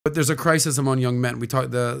But there's a crisis among young men. We talked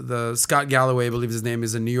the Scott Galloway, I believe his name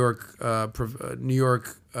is, a New York NYU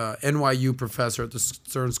professor at the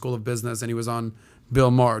Stern School of Business, and he was on Bill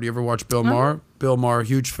Maher. Do you ever watch Bill Maher? Bill Maher,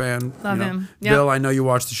 huge fan. Love him. Yep. Bill, I know you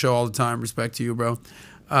watch the show all the time. Respect to you, bro.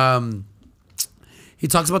 He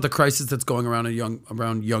talks about the crisis that's going around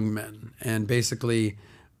young men, and basically,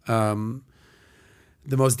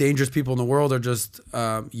 the most dangerous people in the world are just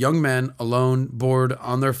young men alone, bored,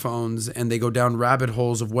 on their phones, and they go down rabbit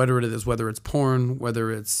holes of whether it's porn,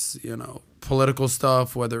 whether it's political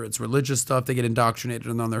stuff, whether it's religious stuff. They get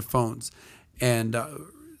indoctrinated on their phones. And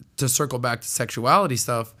to circle back to sexuality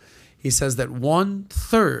stuff, he says that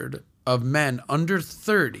 1/3 of men under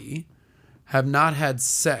 30 have not had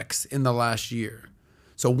sex in the last year.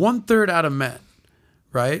 So 1/3 out of men,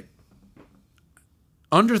 right?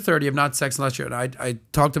 Under 30 have not sex last year. And I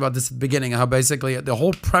talked about this at the beginning, how basically the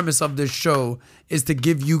whole premise of this show is to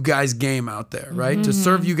give you guys game out there, right? Mm-hmm. To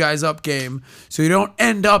serve you guys up game so you don't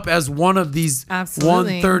end up as one of these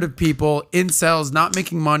 1/3 of people, incels, not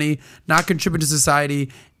making money, not contributing to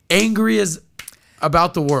society, angry as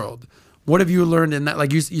about the world. What have you learned in that?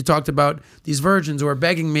 Like you talked about these virgins who are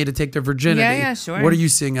begging me to take their virginity. Yeah, sure. What are you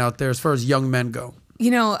seeing out there as far as young men go?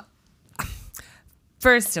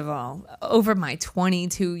 First of all, over my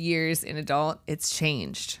 22 years in adult, it's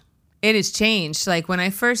changed. It has changed. Like when I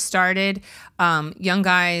first started, young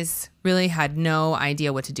guys really had no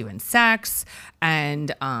idea what to do in sex,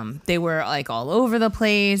 and they were like all over the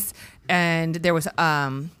place. And there was,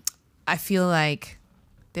 I feel like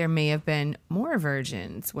there may have been more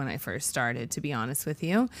virgins when I first started, to be honest with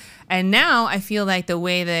you. And now I feel like the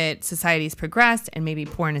way that society's progressed, and maybe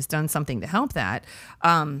porn has done something to help that,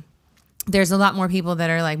 there's a lot more people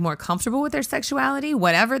that are like more comfortable with their sexuality,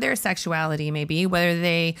 whatever their sexuality may be, whether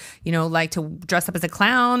they, like to dress up as a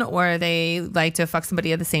clown or they like to fuck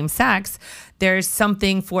somebody of the same sex. There's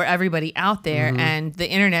something for everybody out there, mm-hmm. and the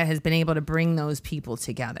internet has been able to bring those people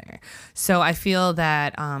together. So I feel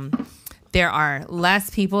that there are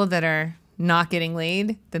less people that are not getting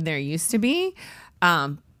laid than there used to be.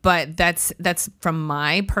 But that's from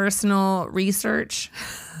my personal research.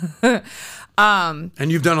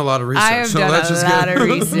 And you've done a lot of research. I've done a lot of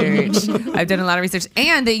research. I've done a lot of research.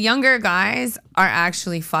 And the younger guys are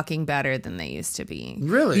actually fucking better than they used to be.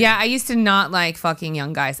 Really? Yeah, I used to not like fucking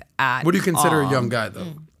young guys at all. What do you consider a young guy,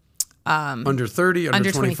 though? Under 30,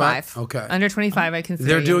 under 25? Okay. Under 25, I consider.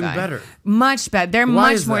 They're doing better. Much better. They're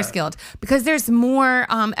much more skilled because there's more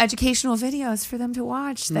educational videos for them to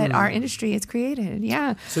watch that our industry has created.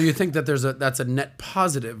 Yeah. So you think that that's a net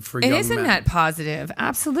positive for young men? It is a net positive.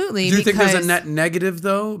 Absolutely. Do you think there's a net negative,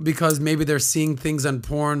 though? Because maybe they're seeing things on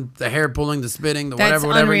porn, the hair pulling, the spitting, the whatever.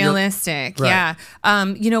 That's unrealistic. Right.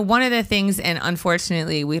 Yeah. One of the things, and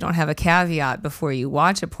unfortunately, we don't have a caveat before you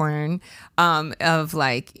watch a porn of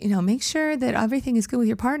like, make sure that everything is good with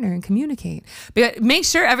your partner and communicate. But make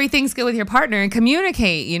sure everything's good with your partner and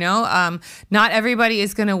communicate. Not everybody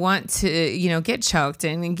is going to want to, get choked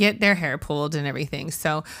and get their hair pulled and everything.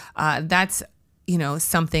 So that's,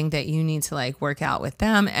 something that you need to like work out with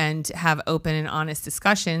them and have open and honest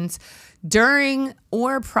discussions during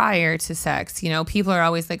or prior to sex. People are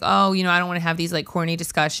always like, oh, I don't want to have these like corny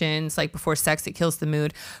discussions like before sex. It kills the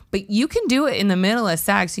mood. But you can do it in the middle of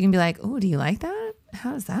sex. You can be like, oh, do you like that?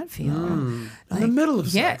 How does that feel? In the middle of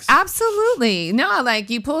sex? Yeah, absolutely. No, like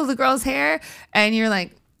you pull the girl's hair and you're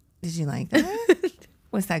like, did you like that?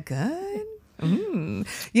 Was that good? So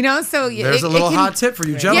there's a little hot tip for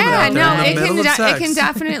you gentlemen out there in the middle of sex. It can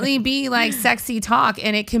definitely be like sexy talk,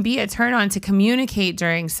 and it can be a turn on to communicate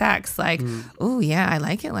during sex. Like, oh yeah, I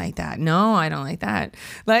like it like that. No, I don't like that.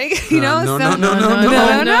 Like, no.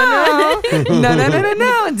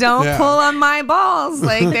 Don't pull on my balls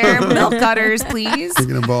like they're milk gutters, please.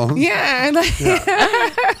 Speaking of balls,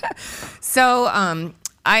 So,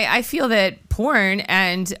 I feel that porn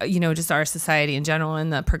and, just our society in general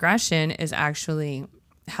and the progression is actually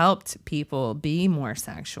helped people be more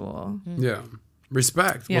sexual. Yeah.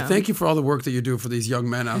 Respect. Yeah. Well, thank you for all the work that you do for these young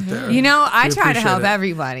men out there. I try to help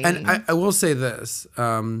everybody. And I will say this.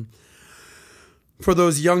 For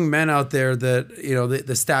those young men out there that,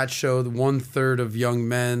 the stats show 1/3 of young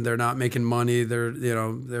men, they're not making money. They're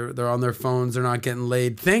on their phones. They're not getting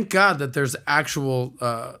laid. Thank God that there's actual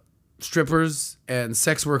strippers and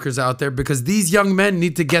sex workers out there, because these young men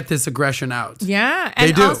need to get this aggression out. Yeah.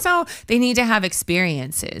 And also they need to have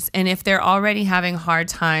experiences. And if they're already having hard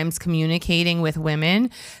times communicating with women,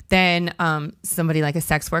 then somebody like a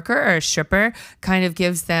sex worker or a stripper kind of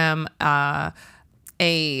gives them a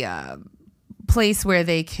place where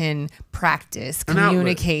they can practice An outlet.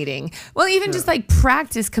 communicating. Well, even just like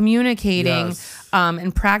practice communicating, Yes.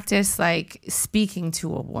 and practice like speaking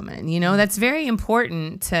to a woman. You know, that's very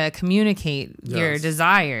important to communicate your Yes.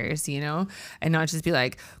 desires. You know, and not just be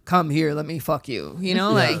like, "Come here, let me fuck you." You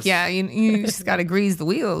know, like you just gotta grease the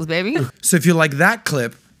wheels, baby. So if you like that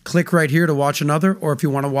clip, click right here to watch another, or if you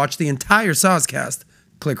want to watch the entire Soscast,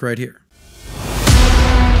 click right here.